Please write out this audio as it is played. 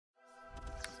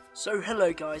So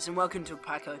hello guys and welcome to a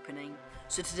pack opening.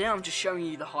 So today I'm just showing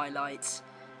you the highlights,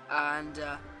 and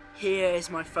here is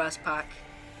my first pack.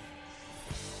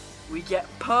 We get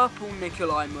purple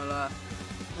Nikolai Müller,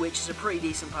 which is a pretty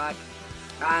decent pack,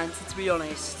 and to be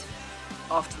honest,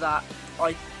 after that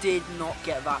I did not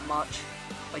get that much.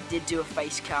 I did do a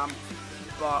face cam,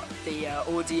 but the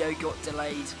audio got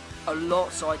delayed a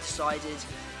lot, so I decided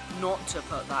not to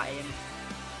put that in.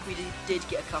 We did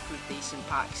get a couple of decent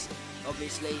packs,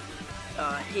 obviously.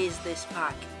 Here's this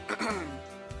pack.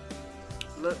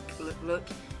 look,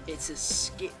 it's a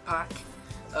skip pack,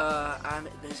 and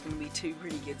there's going to be two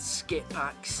really good skip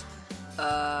packs.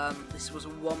 This was a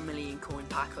 1 million coin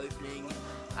pack opening,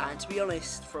 and to be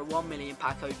honest, for a 1 million coin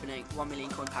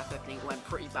pack opening, it went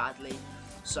pretty badly.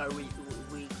 So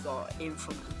we got in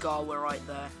from Kagawa right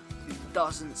there, who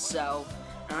doesn't sell.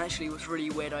 And actually, what's really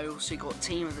weird, I also got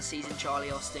Team of the Season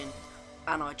Charlie Austin,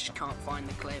 and I just can't find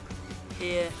the clip.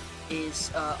 Here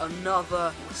is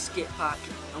another skip pack,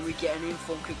 and we get an in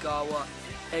from Kagawa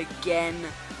again,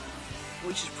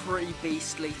 which is pretty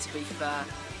beastly, to be fair.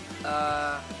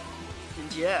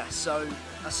 And yeah, so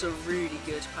that's a really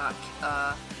good pack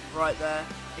right there.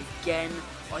 Again,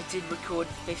 I did record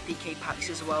 50k packs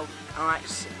as well, and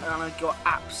I got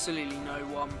absolutely no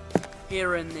one.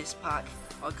 Here in this pack,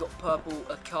 I got purple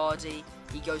Icardi.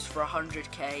 He goes for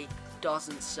 100k,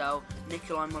 doesn't sell.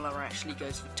 Nikolai Müller actually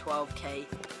goes for 12k.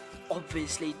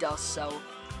 Obviously does sell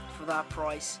for that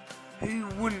price. Who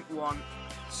wouldn't want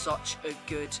such a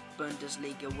good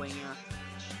Bundesliga winger?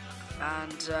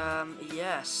 And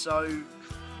yeah, so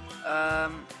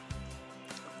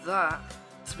that,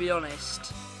 to be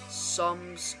honest,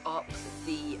 sums up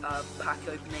the pack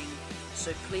opening.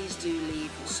 So please do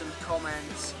leave some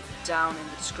comments down in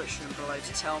the description below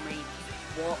to tell me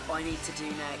what I need to do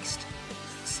next.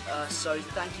 So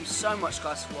thank you so much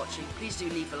guys for watching. Please do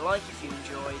leave a like if you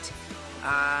enjoyed,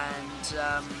 and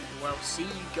well, see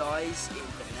you guys in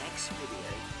the next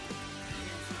video.